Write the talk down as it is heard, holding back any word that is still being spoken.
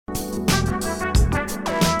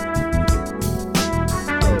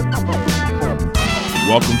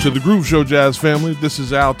Welcome to the Groove Show, Jazz family. This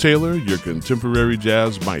is Al Taylor, your contemporary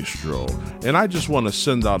jazz maestro. And I just want to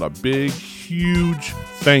send out a big, huge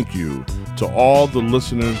thank you to all the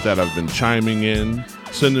listeners that have been chiming in,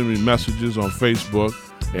 sending me messages on Facebook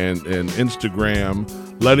and Instagram,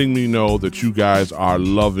 letting me know that you guys are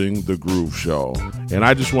loving the Groove Show. And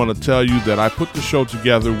I just want to tell you that I put the show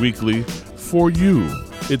together weekly for you.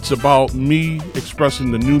 It's about me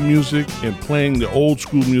expressing the new music and playing the old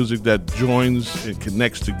school music that joins and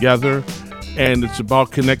connects together. And it's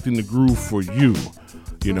about connecting the groove for you.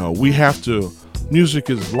 You know, we have to, music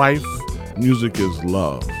is life, music is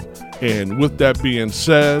love. And with that being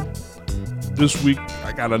said, this week,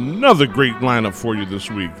 I got another great lineup for you this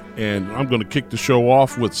week. And I'm going to kick the show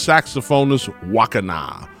off with saxophonist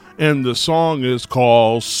Wakana. And the song is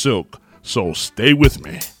called Silk. So stay with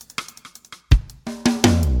me.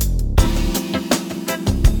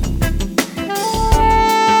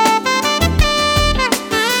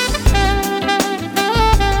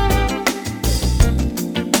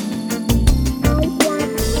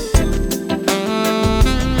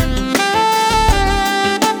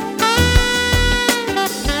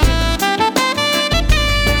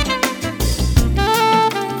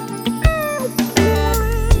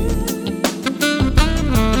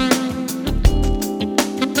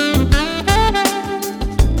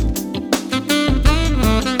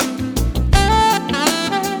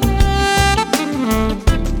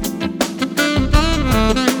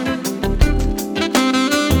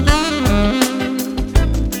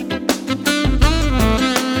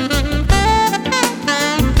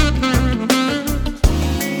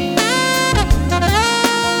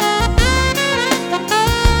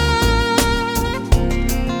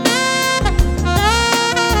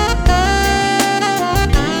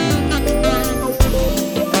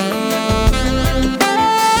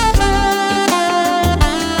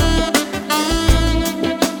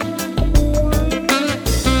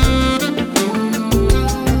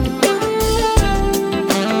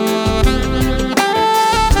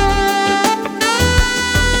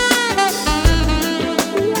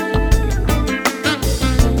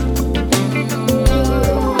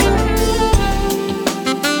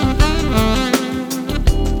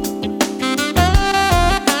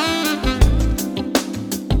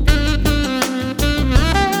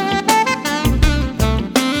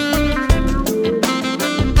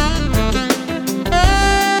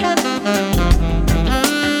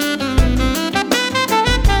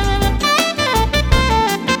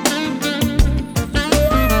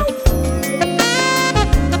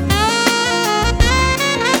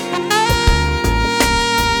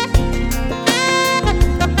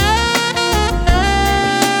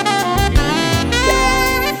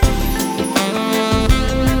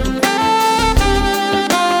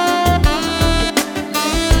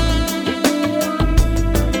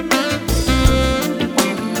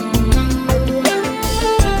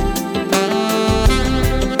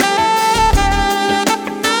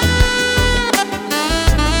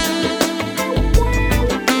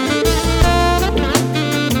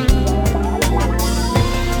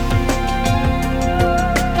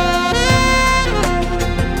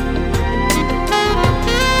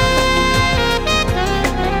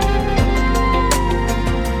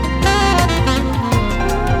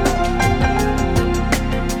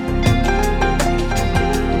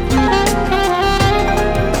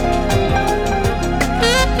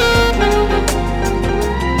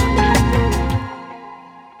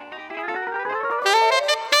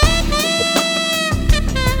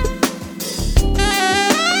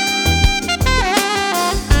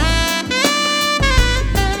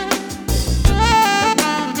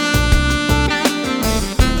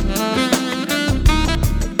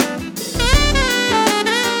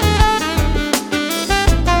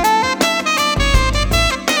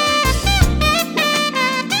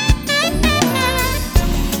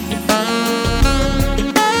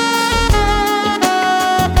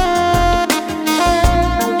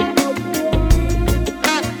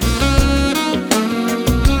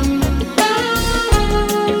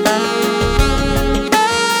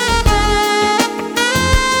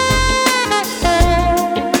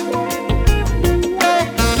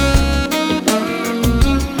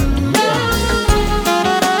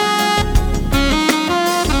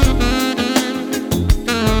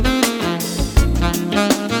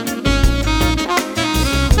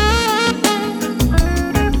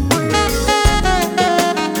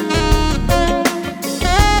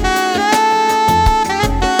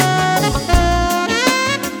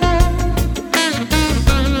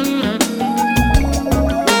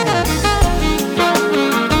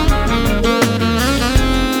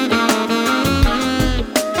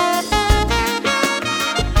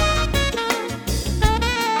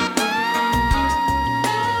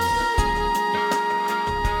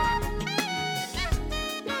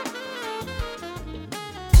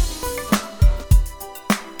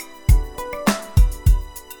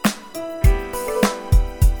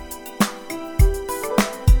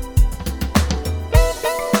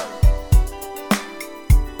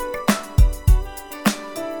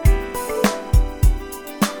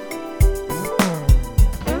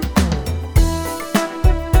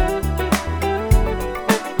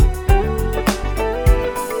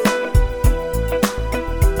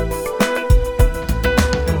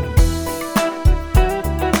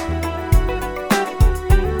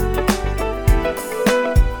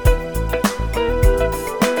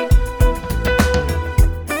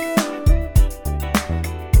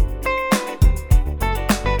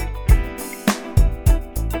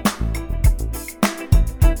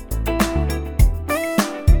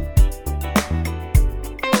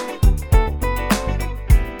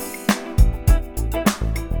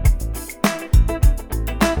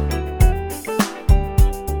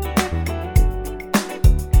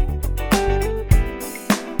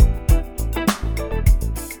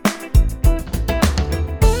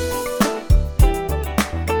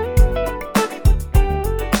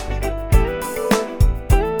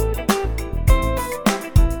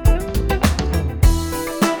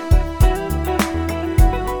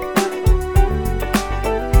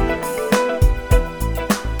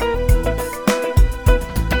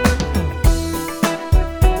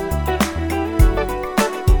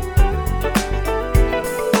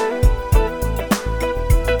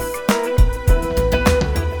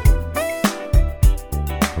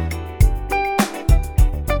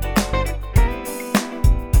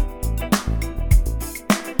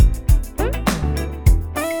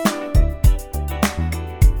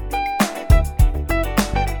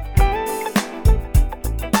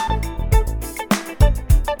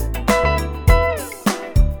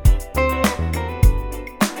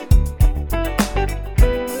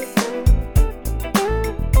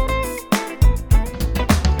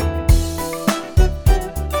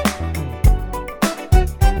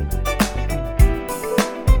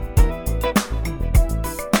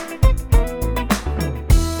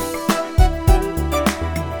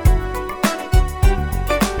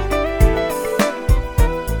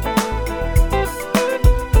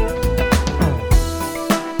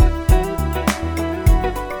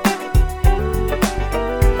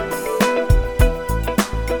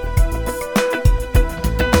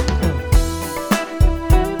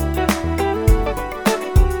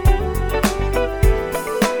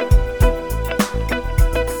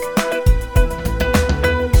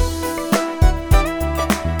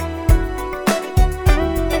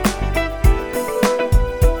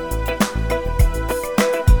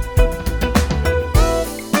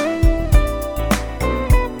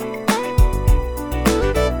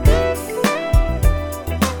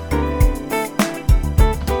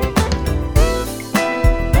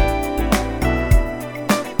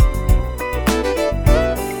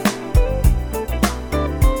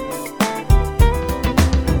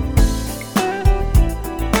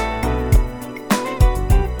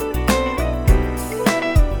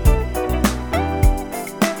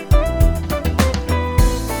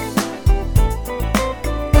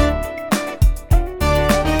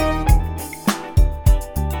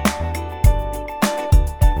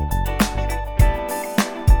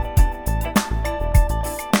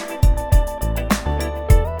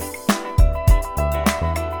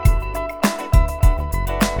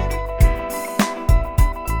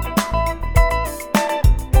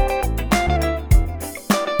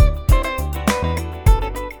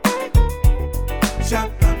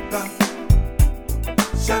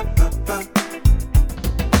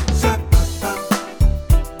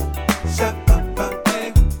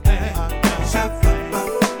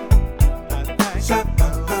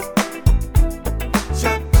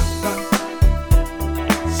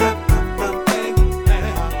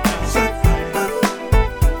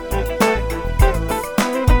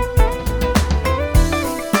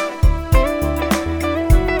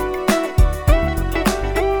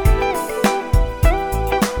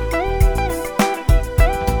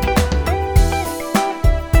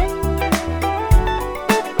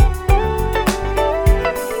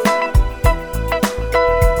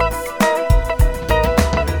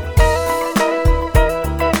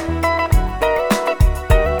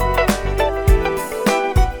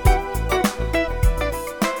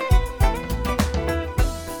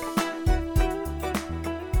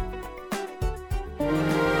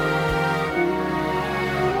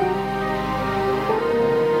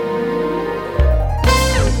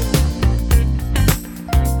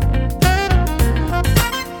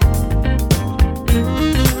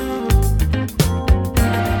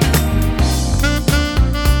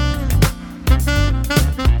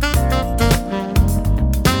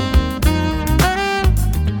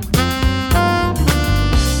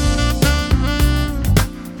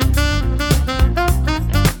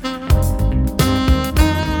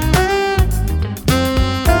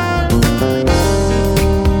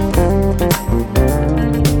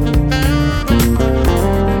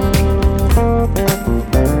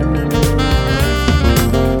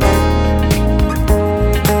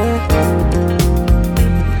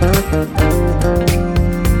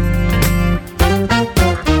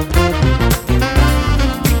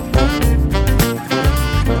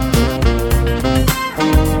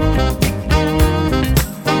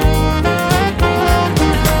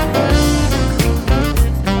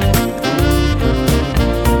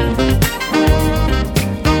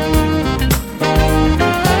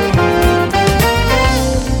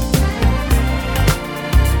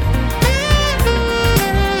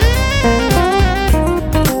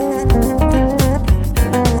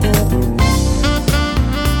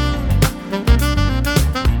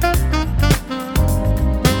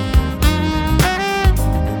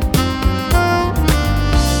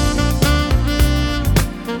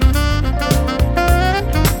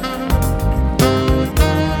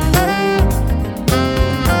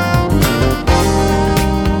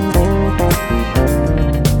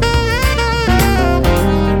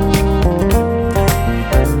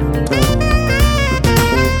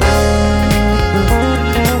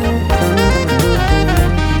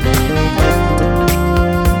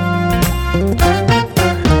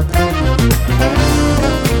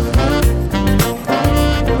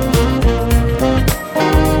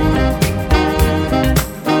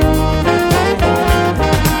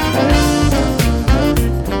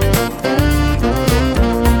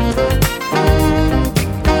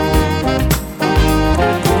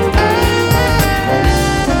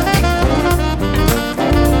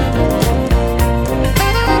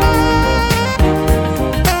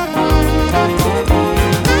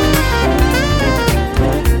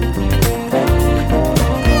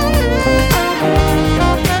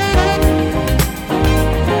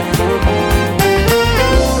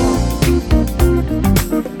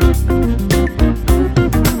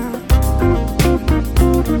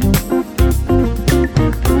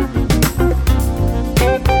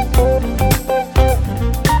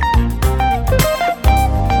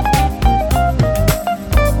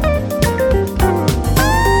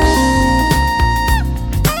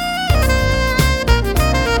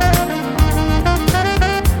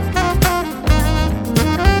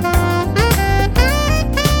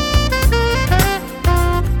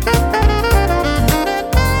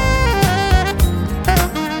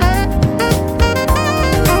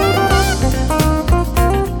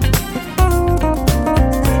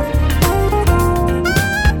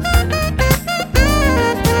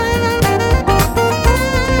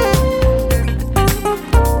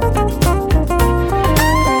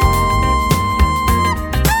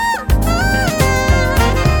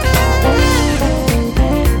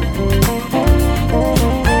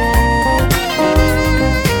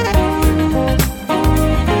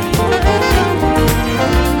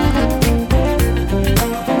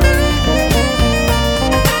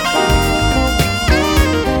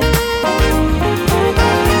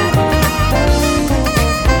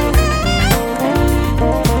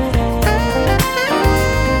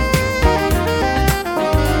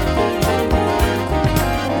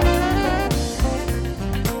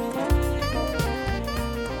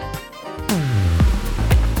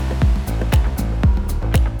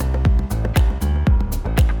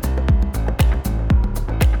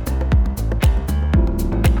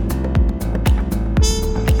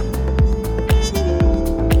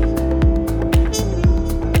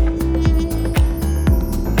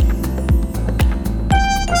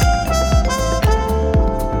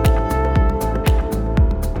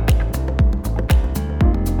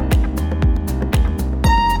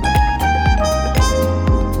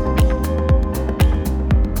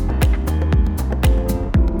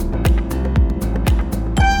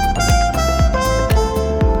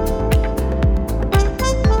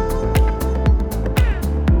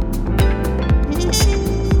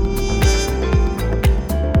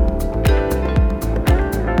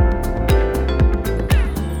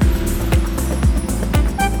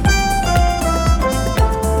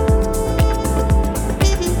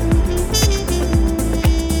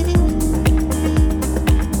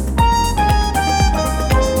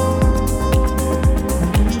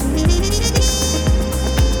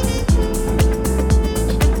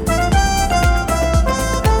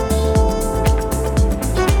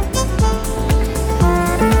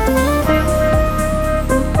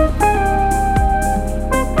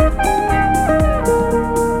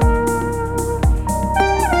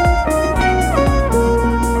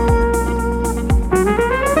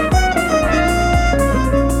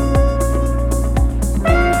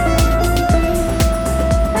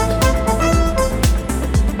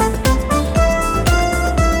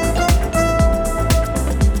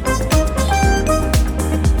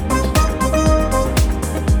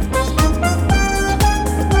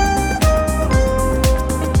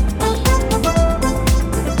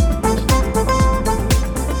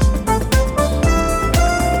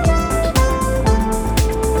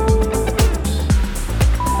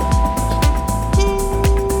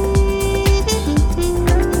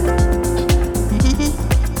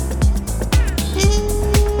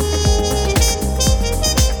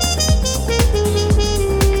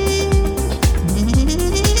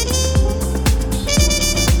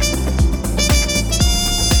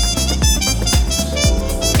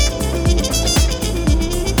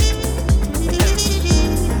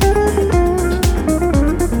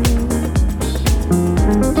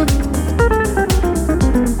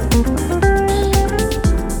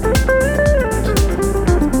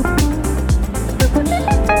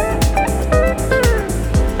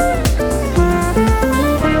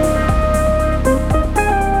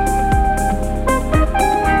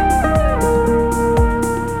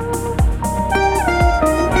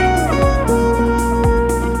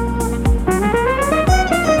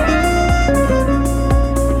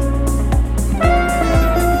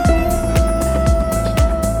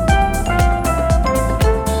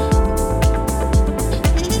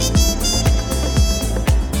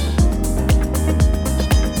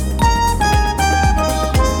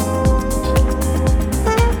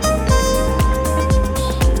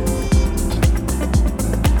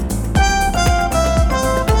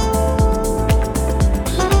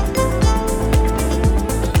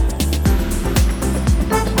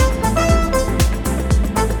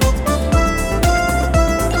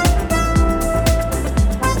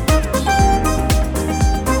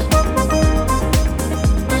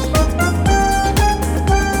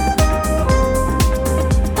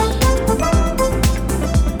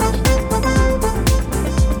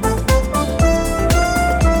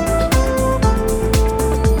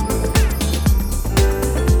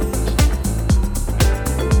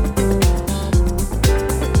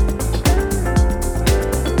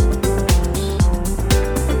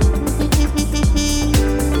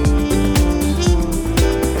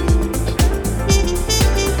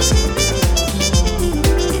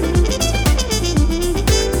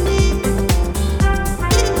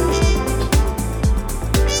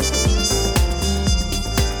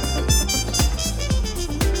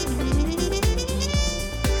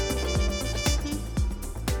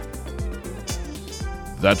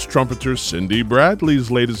 That's trumpeter Cindy Bradley's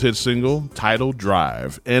latest hit single, titled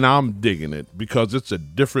Drive, and I'm digging it because it's a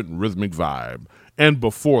different rhythmic vibe. And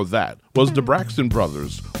before that was the Braxton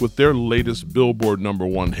Brothers with their latest Billboard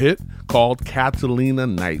 #1 hit called Catalina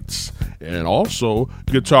Nights. And also,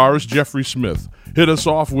 guitarist Jeffery Smith hit us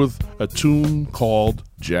off with a tune called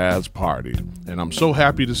Jazz Party. And I'm so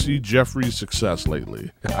happy to see Jeffrey's success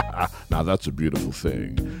lately. Now that's a beautiful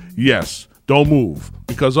thing. Yes, don't move,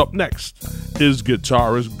 because up next is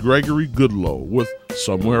guitarist Gregory Goodloe with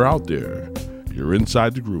Somewhere Out There. You're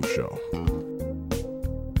inside the Groove Show.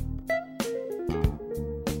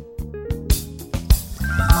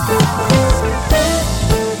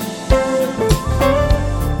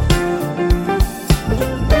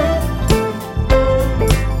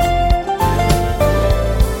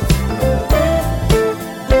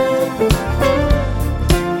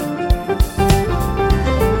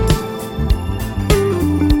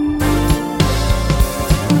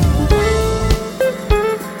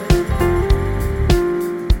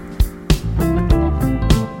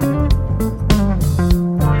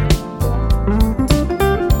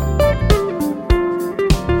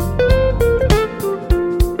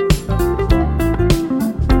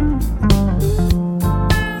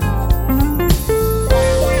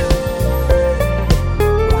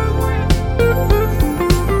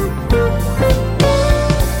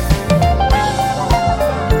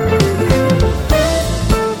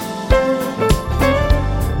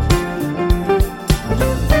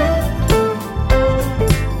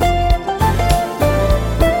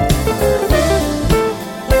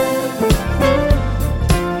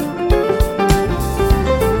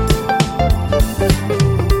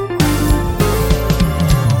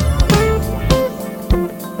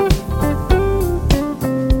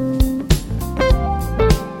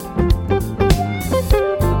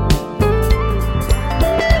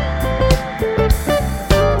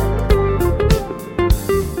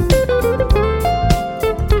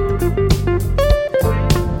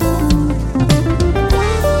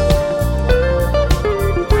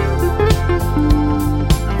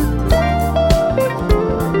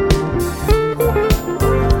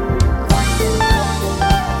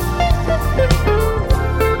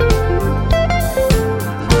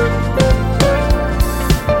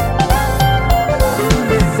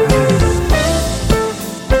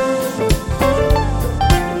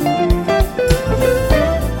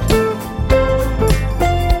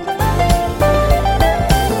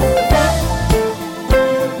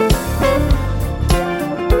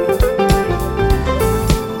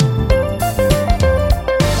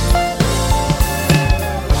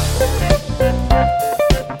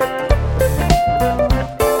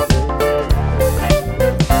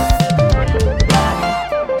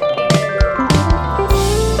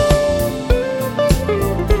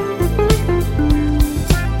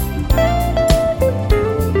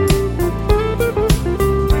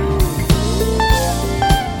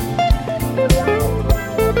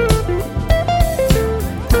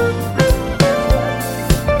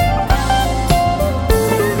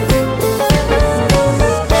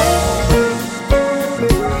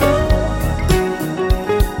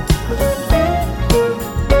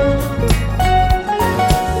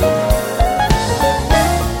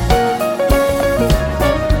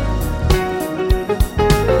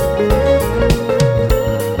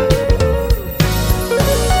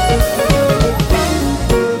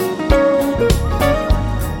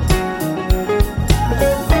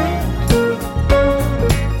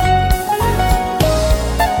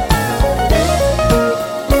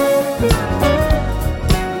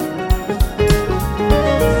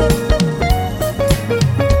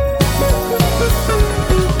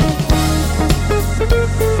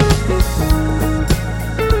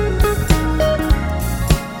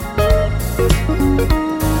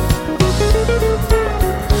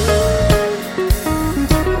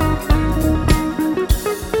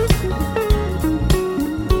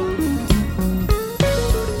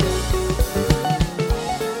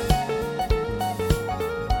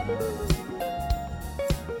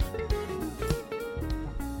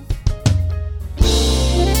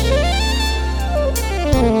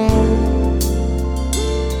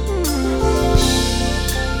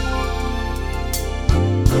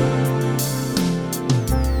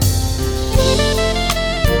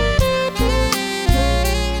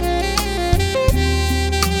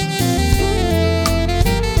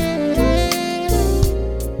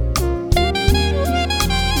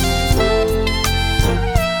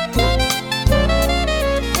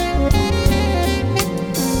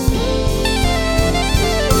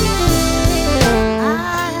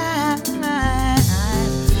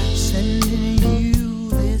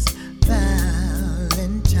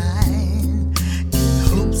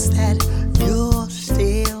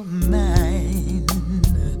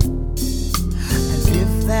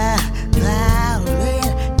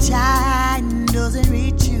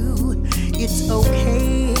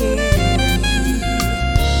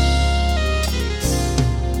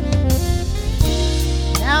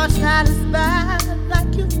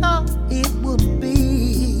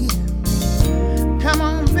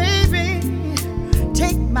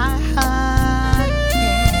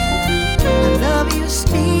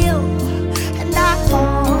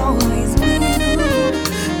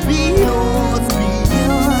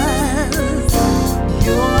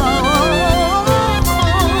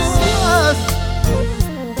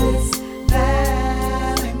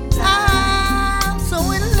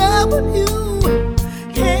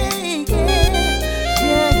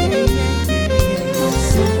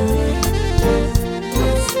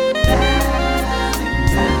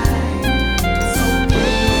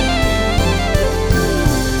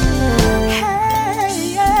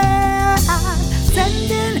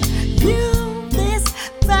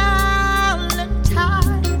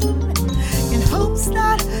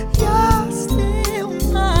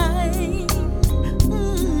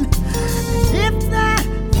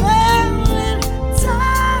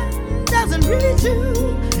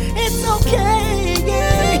 do, it's okay,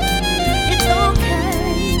 yeah, it's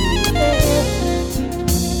okay.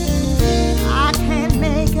 I can't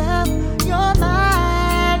make up your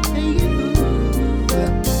mind for you.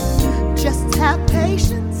 Just have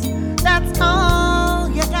patience, that's all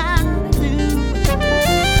you gotta do.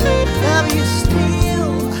 Love you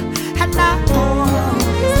still, and I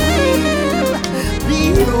always will be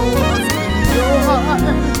yours,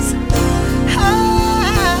 yours.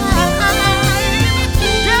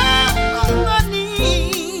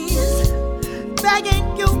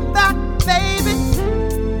 Begging you back, baby.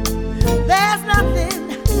 There's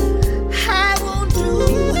nothing I won't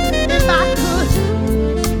do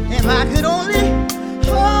if I could only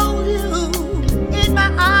hold you in my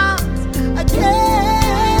arms again.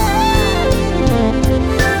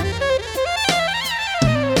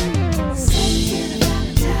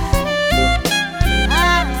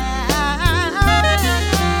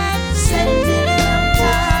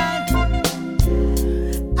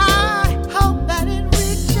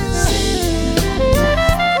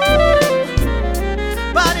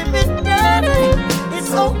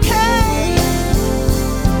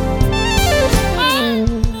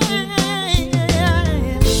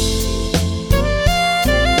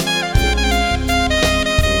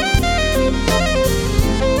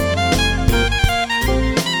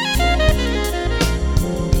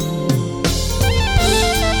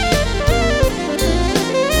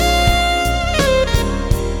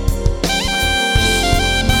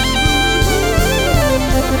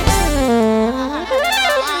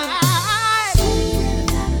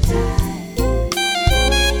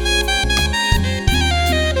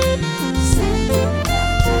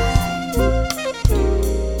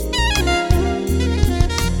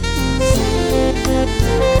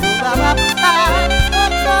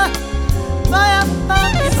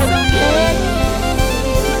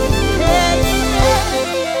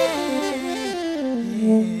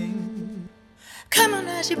 Come on,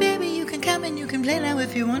 Najee, baby, you can come and you can play now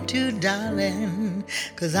if you want to, darling,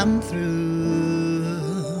 'cause I'm through.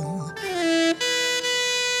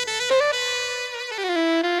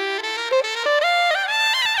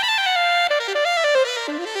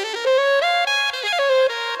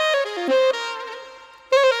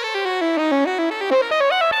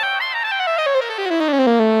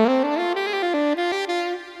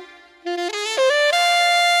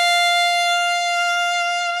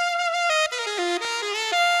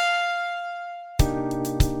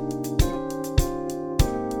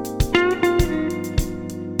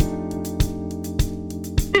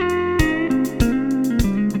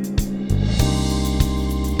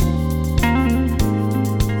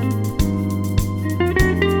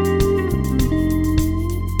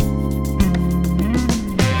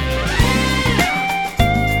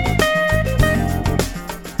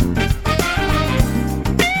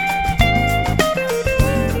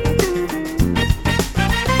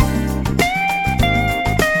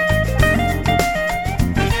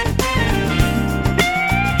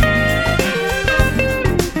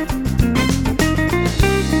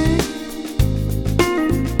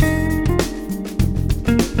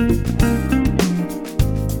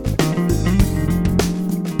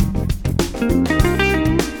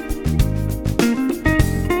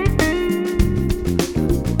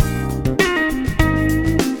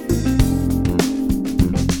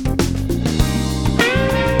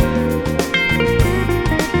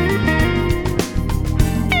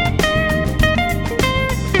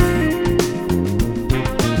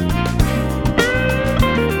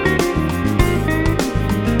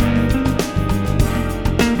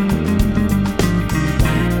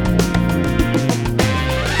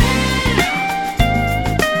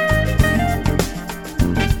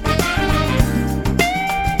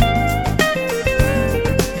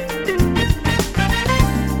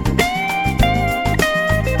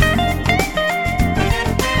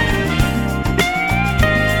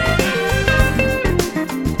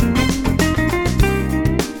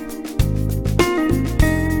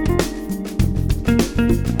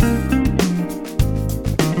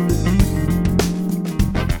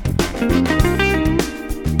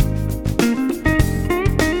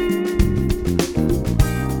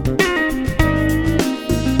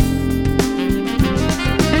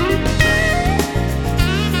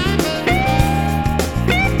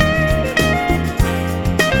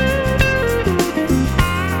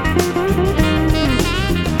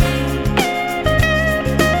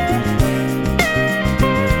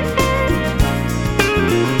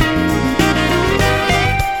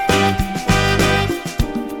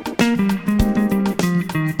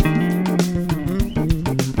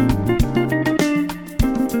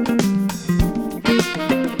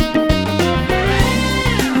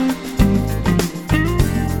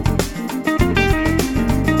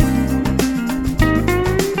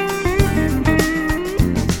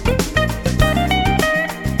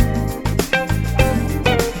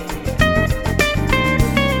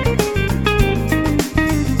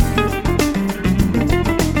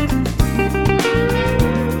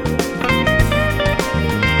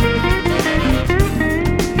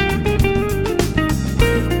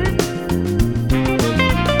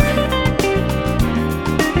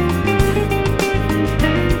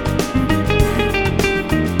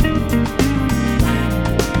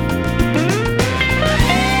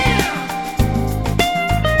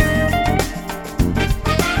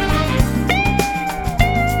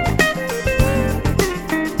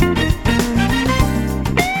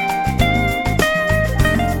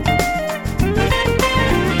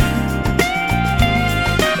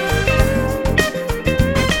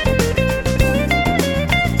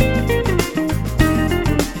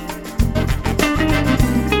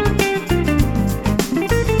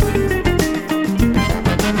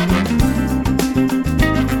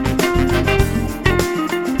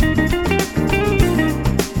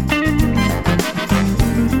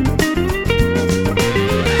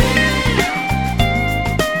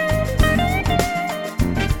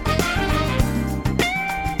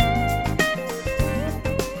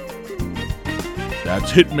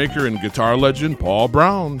 hitmaker and guitar legend Paul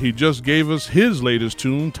Brown. He just gave us his latest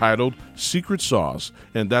tune titled Secret Sauce,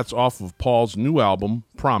 and that's off of Paul's new album,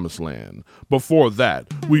 Promised Land. Before that,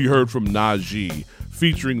 we heard from Najee,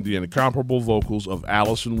 featuring the incomparable vocals of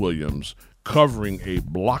Alyson Williams, covering a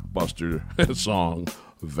blockbuster song,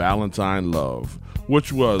 Valentine Love,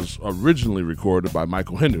 which was originally recorded by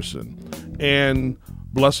Michael Henderson. And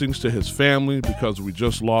blessings to his family, because we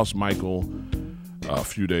just lost Michael a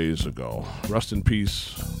few days ago. Rest in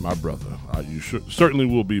peace, my brother. You certainly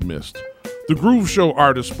will be missed. The Groove Show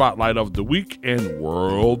Artist Spotlight of the Week and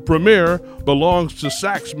World Premiere belongs to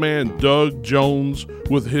sax man Doug Jones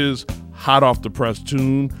with his hot off the press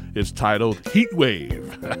tune. It's titled Heat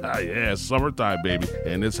Wave. Yeah, summertime, baby,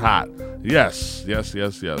 and it's hot. Yes.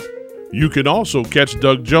 You can also catch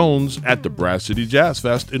Doug Jones at the Brass City Jazz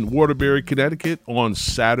Fest in Waterbury, Connecticut on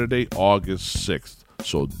Saturday, August 6th.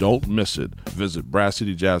 So don't miss it. Visit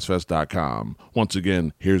BrassCityJazzFest.com. Once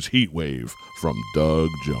again, here's Heat Wave from Doug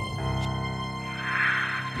Jones.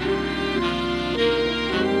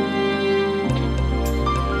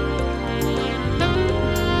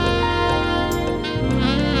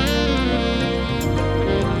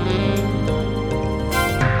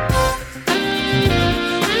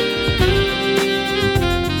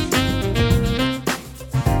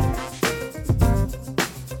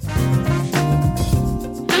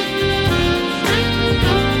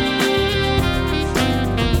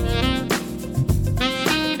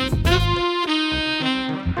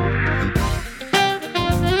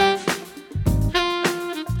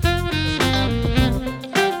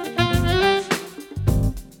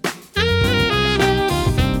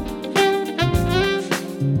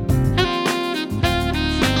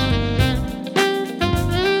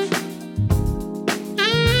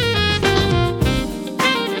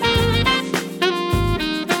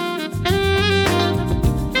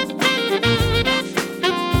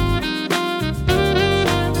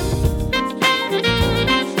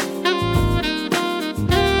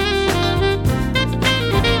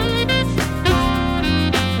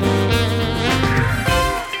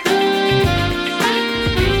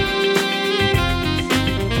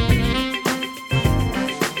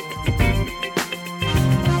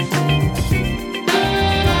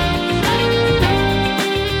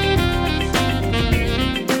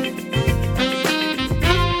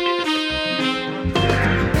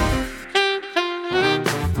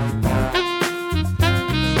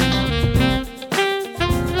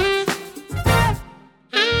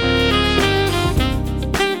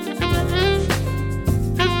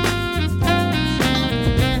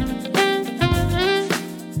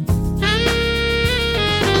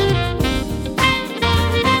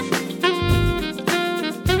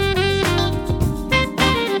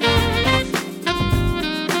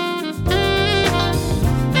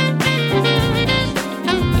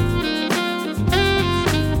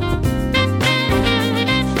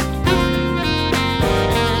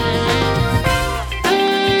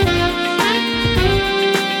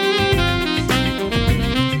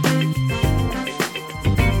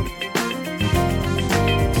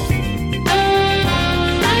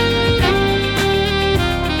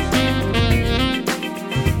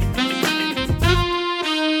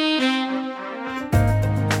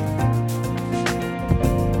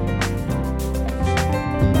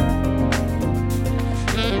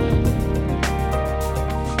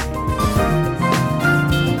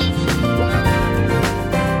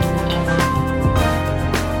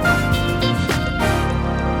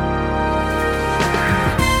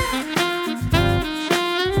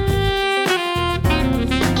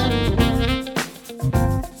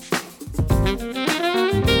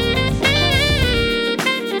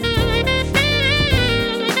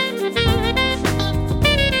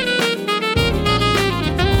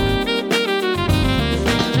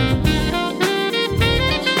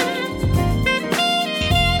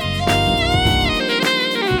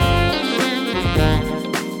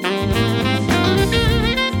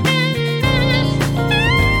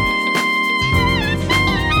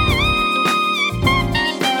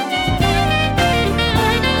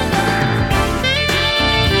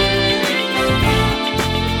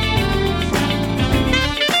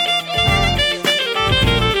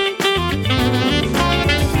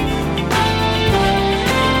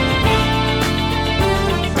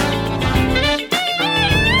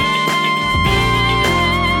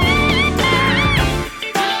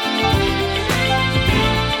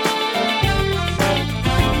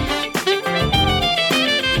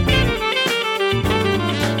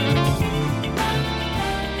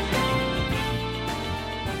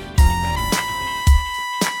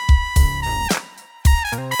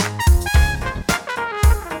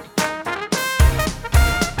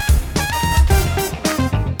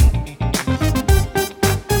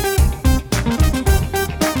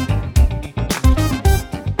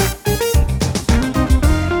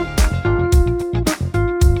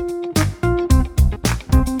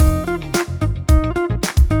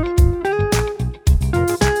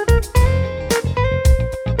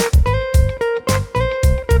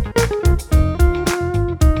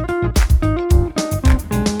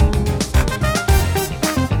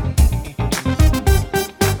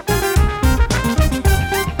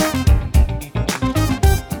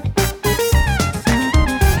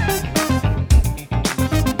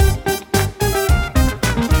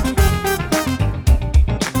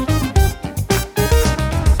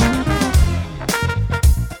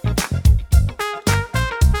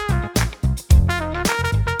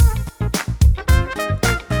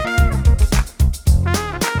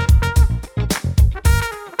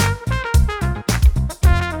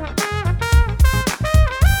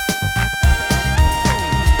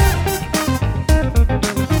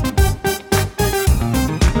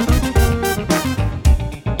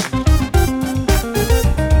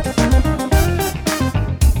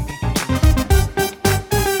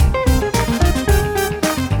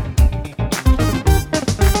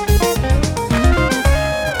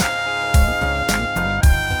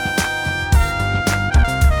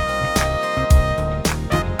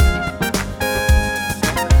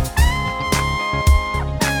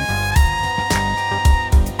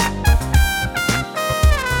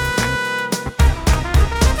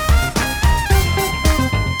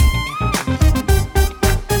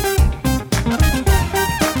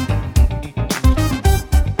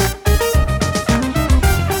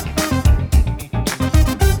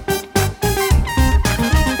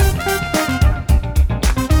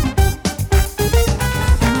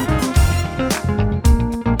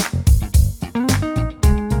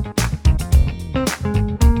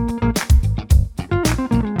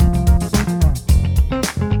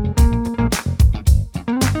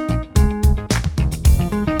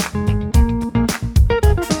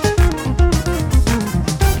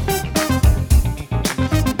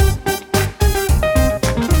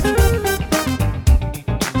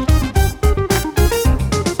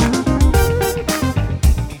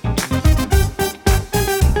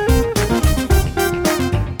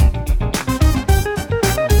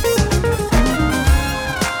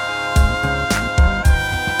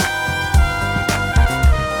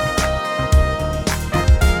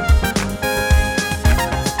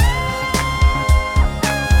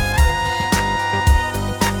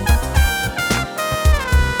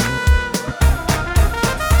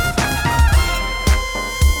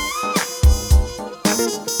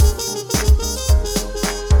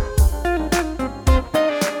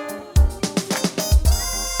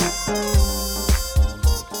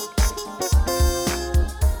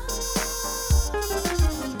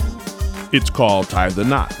 It's called Tie the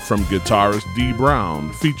Knot from guitarist Dee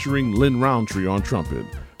Brown featuring Lynn Roundtree on trumpet.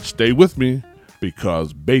 Stay with me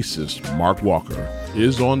because bassist Mark Walker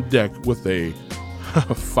is on deck with a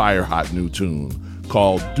fire-hot new tune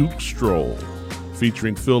called Duke Stroll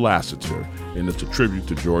featuring Phil Lassiter, and it's a tribute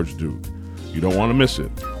to George Duke. You don't want to miss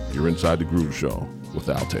it. You're inside the Groove Show with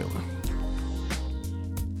Al Taylor.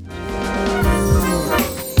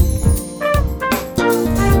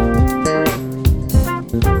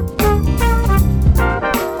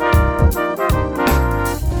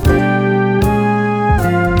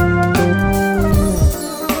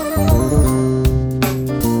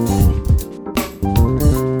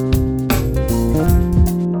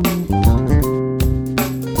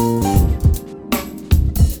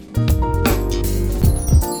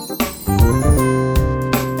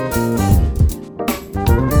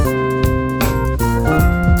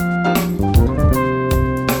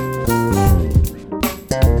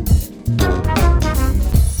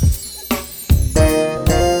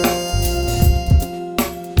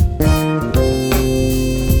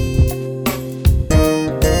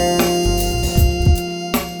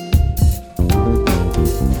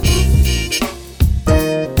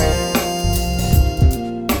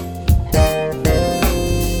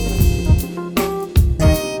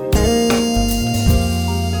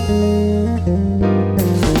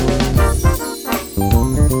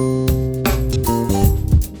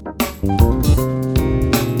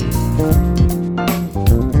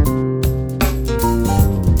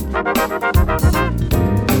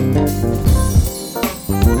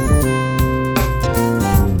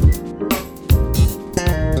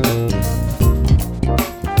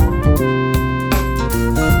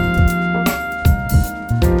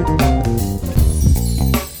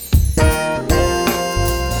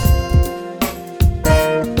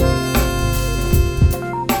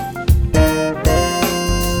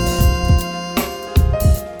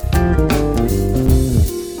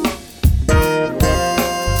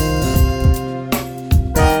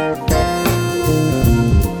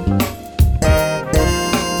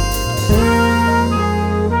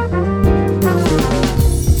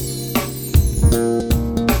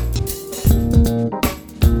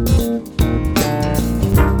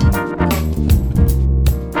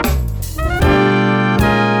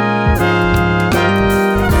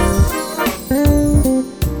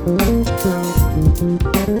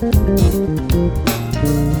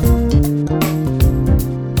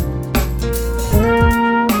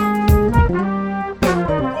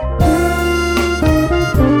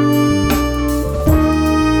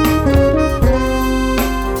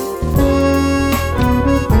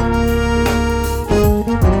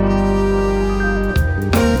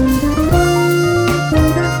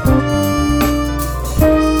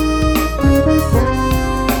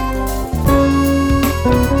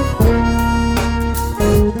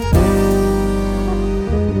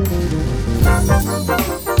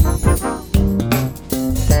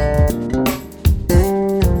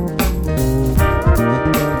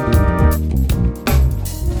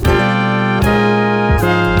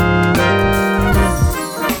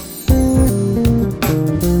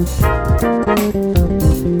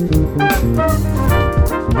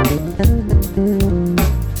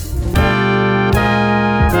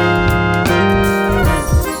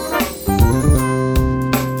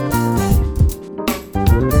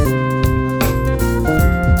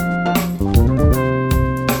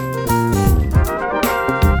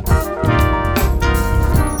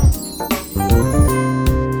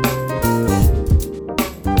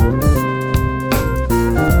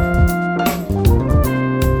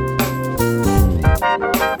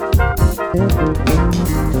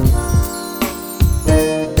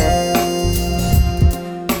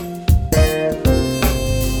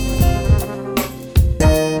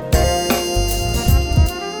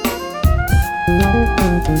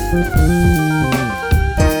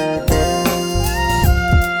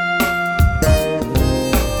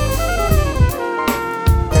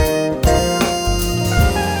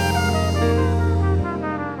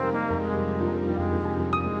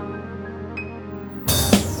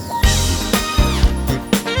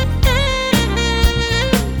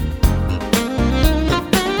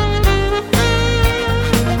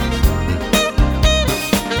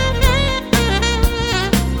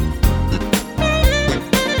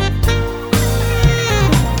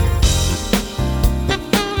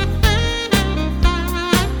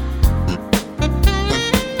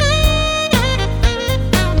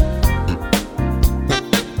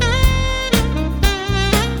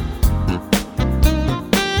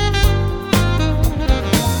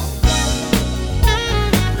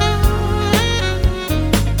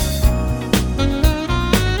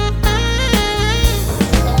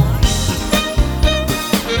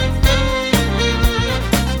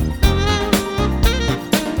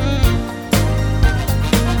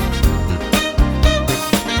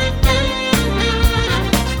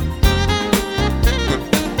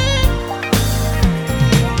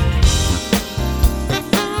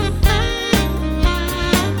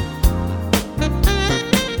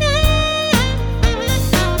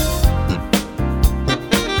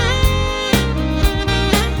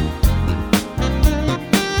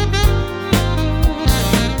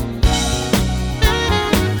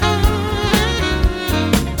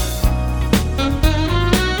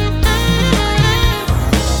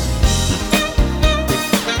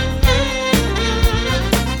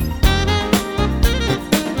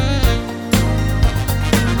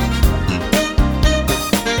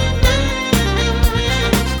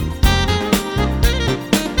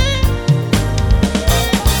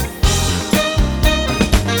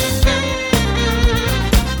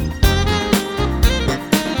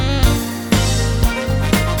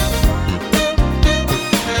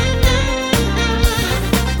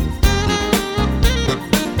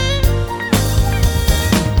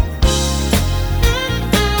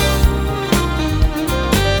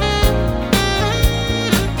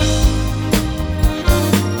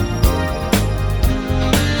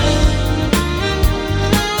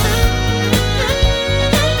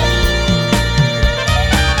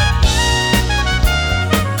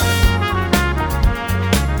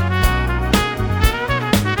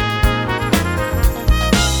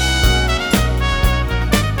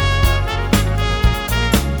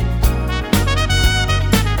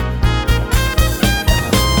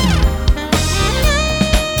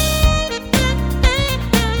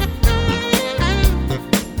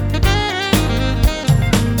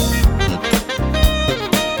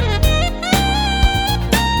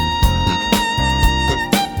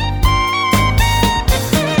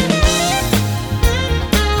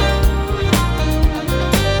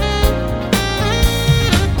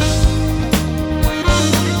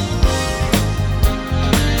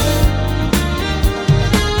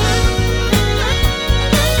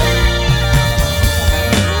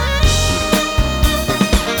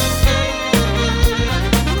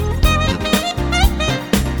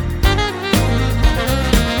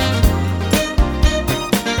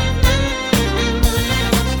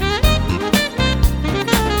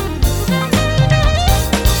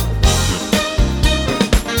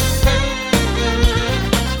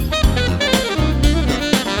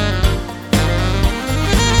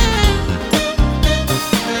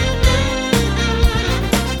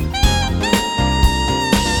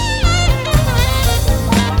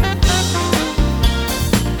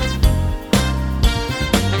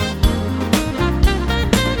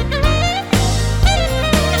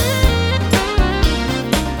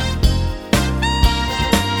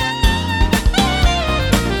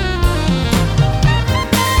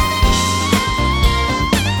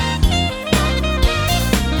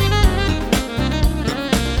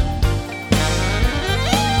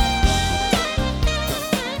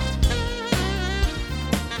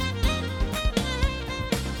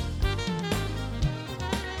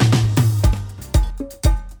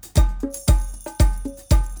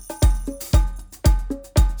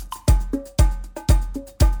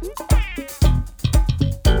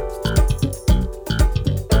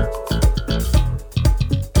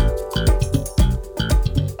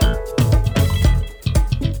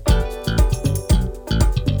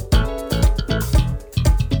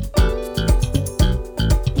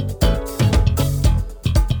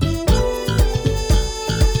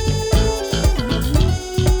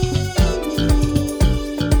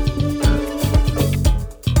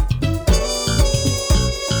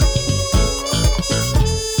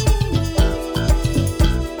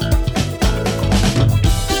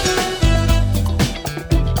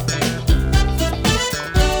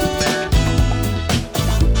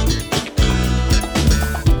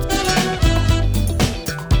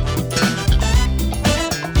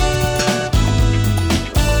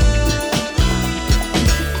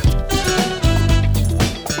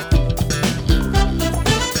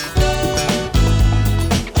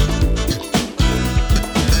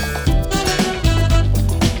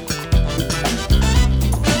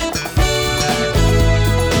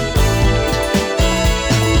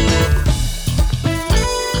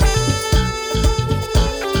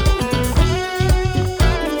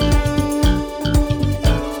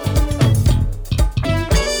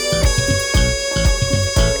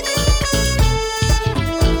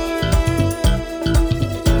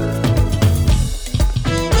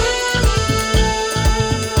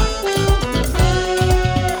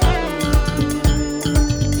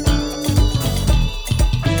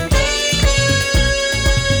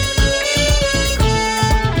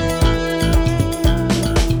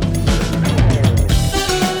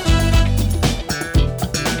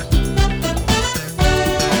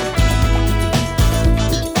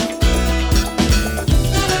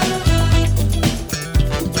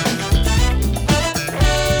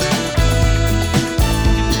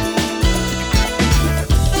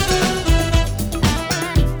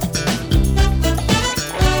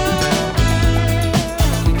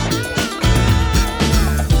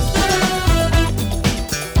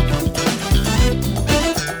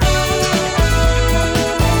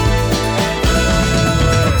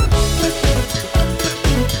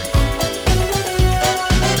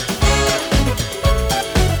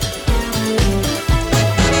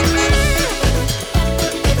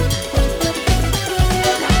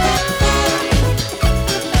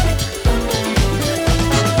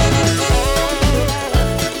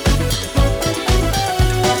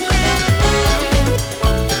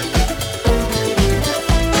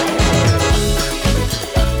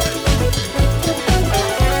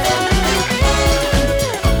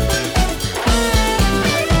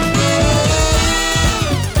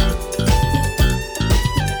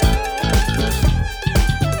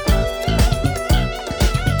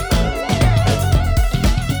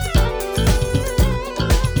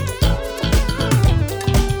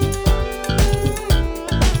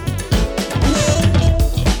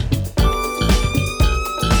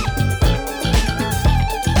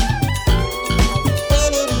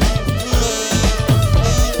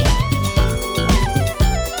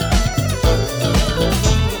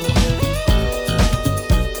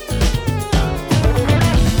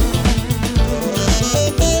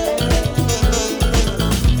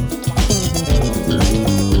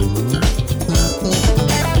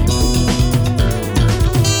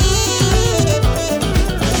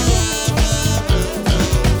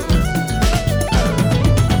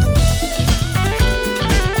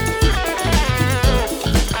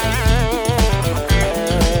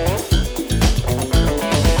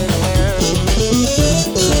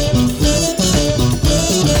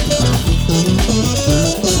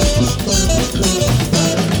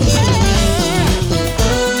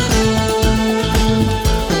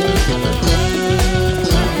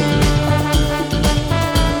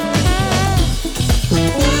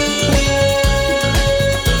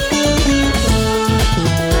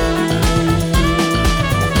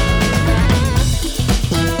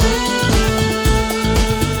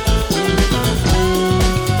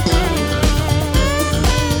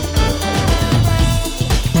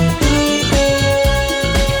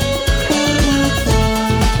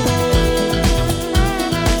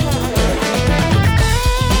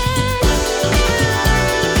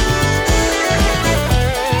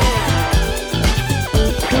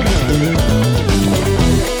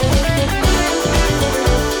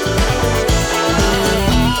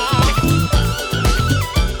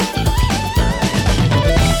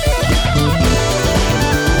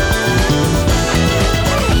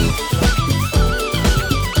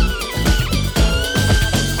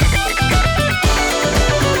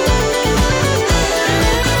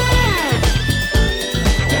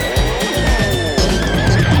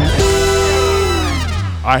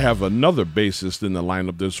 I have another bassist in the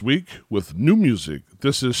lineup this week with new music.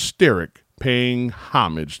 This is Styric paying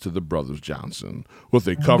homage to the Brothers Johnson with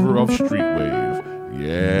a cover of Street Wave.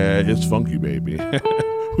 Yeah, it's funky, baby.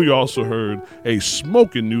 We also heard a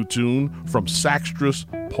smoking new tune from saxtress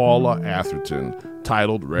Paula Atherton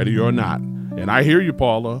titled Ready or Not. And I hear you,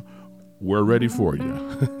 Paula. We're ready for you.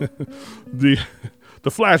 The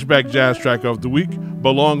flashback jazz track of the week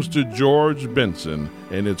belongs to George Benson,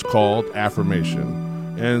 and it's called Affirmation.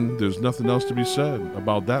 And there's nothing else to be said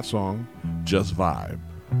about that song, just vibe.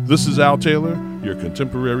 This is Al Taylor, your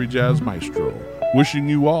contemporary jazz maestro, wishing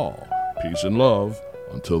you all peace and love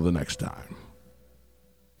until the next time.